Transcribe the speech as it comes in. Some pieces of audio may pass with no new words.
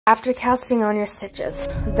After casting on your stitches,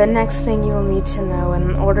 the next thing you will need to know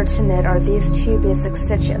in order to knit are these two basic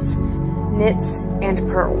stitches, knits and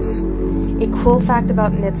purls. A cool fact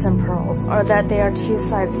about knits and purls are that they are two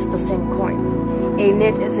sides to the same coin. A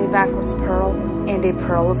knit is a backwards purl, and a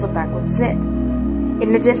purl is a backwards knit.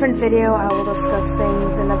 In a different video, I will discuss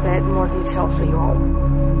things in a bit more detail for you all.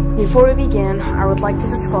 Before we begin, I would like to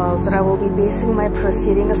disclose that I will be basing my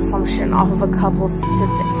preceding assumption off of a couple of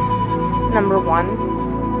statistics. Number 1,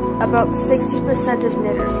 about 60% of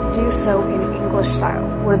knitters do so in English style,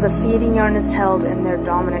 where the feeding yarn is held in their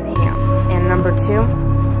dominant hand. And number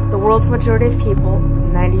 2, the world's majority of people,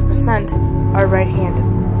 90%, are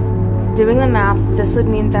right-handed. Doing the math, this would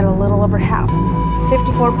mean that a little over half,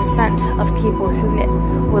 54% of people who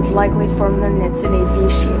knit would likely form their knits in a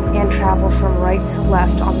V-shape and travel from right to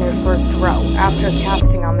left on their first row after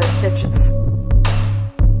casting on their stitches.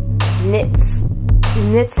 Knits.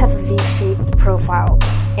 Knits have a V-shaped profile,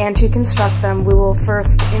 and to construct them, we will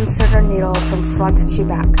first insert our needle from front to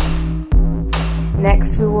back.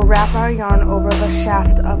 Next, we will wrap our yarn over the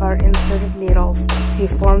shaft of our inserted needle to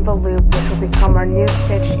form the loop, which will become our new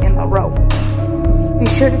stitch in the row. Be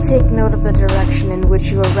sure to take note of the direction in which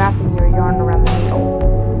you are wrapping your yarn around the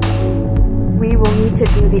needle. We will need to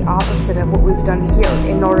do the opposite of what we've done here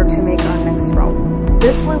in order to make our next row.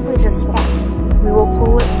 This loop we just formed, we will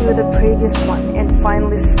pull it through the previous one and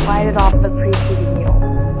finally slide it off the preceding needle.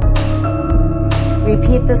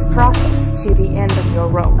 Repeat this process to the end of your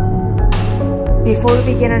row. Before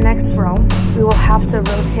we begin our next row, we will have to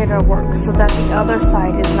rotate our work so that the other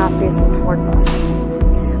side is not facing towards us.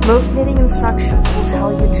 Most knitting instructions will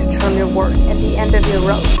tell you to turn your work at the end of your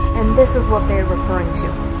rows, and this is what they are referring to.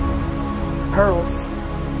 Purls.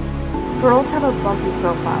 Purls have a bumpy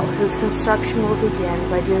profile whose construction will begin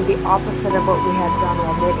by doing the opposite of what we had done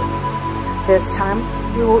while knitting. This time,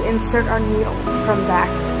 we will insert our needle from back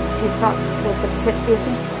to front with the tip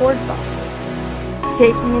facing towards us.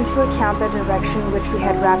 Taking into account the direction in which we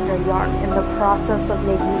had wrapped our yarn in the process of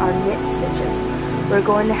making our knit stitches, we're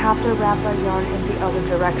going to have to wrap our yarn in the other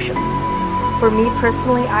direction. For me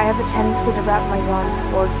personally, I have a tendency to wrap my yarn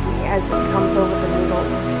towards me as it comes over the needle.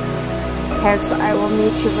 Hence, I will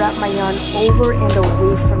need to wrap my yarn over and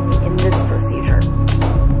away from me in this procedure.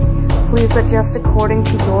 Please adjust according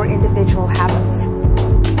to your individual habits.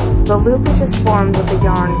 The loop we just formed with the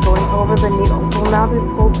yarn going over the needle will now be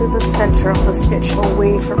pulled through the center of the stitch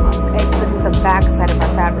away from us, exiting the back side of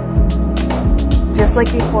our fabric. Just like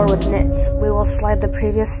before with knits, we will slide the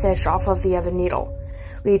previous stitch off of the other needle.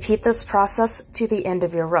 Repeat this process to the end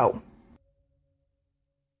of your row.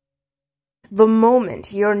 The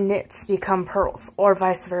moment your knits become purls, or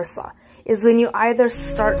vice versa, is when you either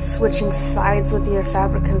start switching sides with your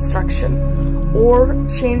fabric construction or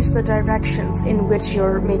change the directions in which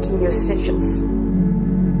you're making your stitches.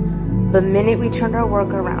 The minute we turn our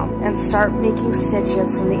work around and start making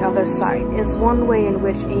stitches from the other side is one way in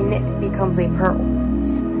which a knit becomes a purl.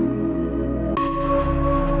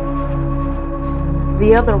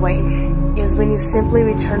 The other way is when you simply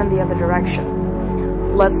return in the other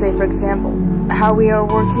direction. Let's say, for example, how we are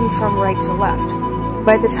working from right to left.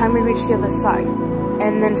 By the time we reach the other side,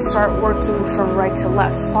 and then start working from right to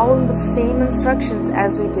left, following the same instructions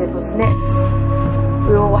as we did with knits,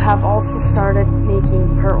 we will have also started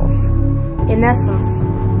making purls. In essence,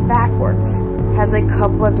 backwards has a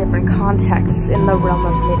couple of different contexts in the realm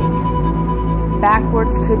of knitting.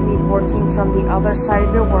 Backwards could mean working from the other side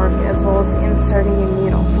of your work as well as inserting a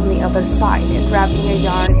needle from the other side and wrapping your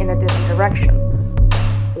yarn in a different direction.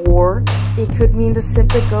 Or it could mean to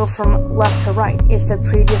simply go from left to right if the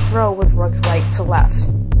previous row was worked right to left.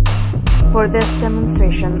 For this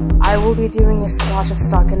demonstration, I will be doing a swatch of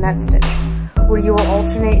stockinette stitch, where you will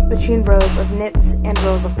alternate between rows of knits and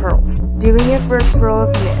rows of purls. Doing your first row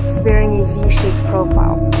of knits bearing a V-shaped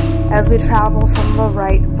profile, as we travel from the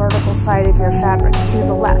right vertical side of your fabric to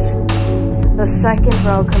the left. The second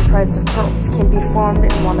row comprised of purls can be formed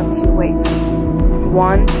in one of two ways.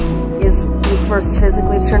 One is you first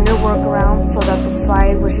physically turn your work around so that the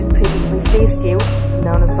side which had previously faced you,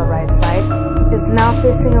 known as the right side, is now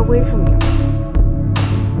facing away from you.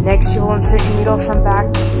 Next, you will insert your needle from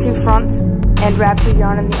back to front and wrap your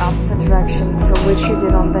yarn in the opposite direction from which you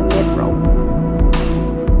did on the knit row.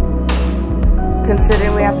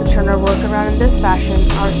 Considering we have to turn our work around in this fashion,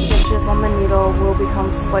 our stitches on the needle will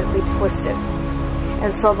become slightly twisted,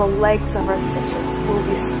 and so the legs of our stitches will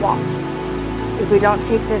be swapped. If we don't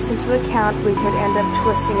take this into account, we could end up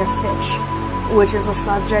twisting a stitch, which is a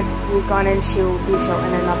subject we've gone into detail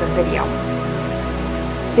in another video.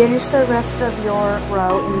 Finish the rest of your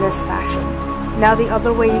row in this fashion. Now the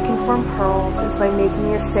other way you can form purls is by making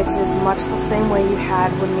your stitches much the same way you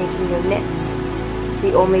had when making your knits.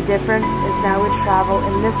 The only difference is now we travel,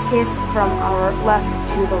 in this case, from our left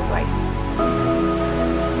to the right.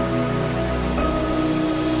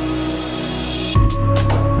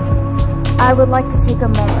 I would like to take a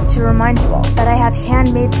moment to remind you all that I have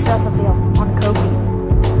handmade stuff available on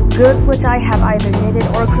Ko-fi. Goods which I have either knitted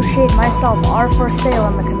or crocheted myself are for sale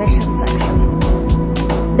in the commission section.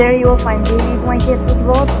 There you will find baby blankets as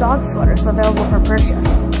well as dog sweaters available for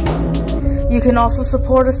purchase. You can also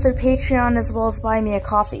support us through Patreon as well as buy me a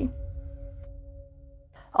coffee.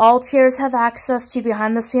 All tiers have access to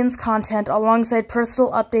behind-the-scenes content alongside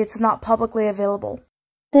personal updates not publicly available.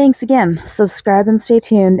 Thanks again. Subscribe and stay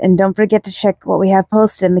tuned, and don't forget to check what we have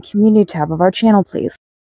posted in the community tab of our channel, please.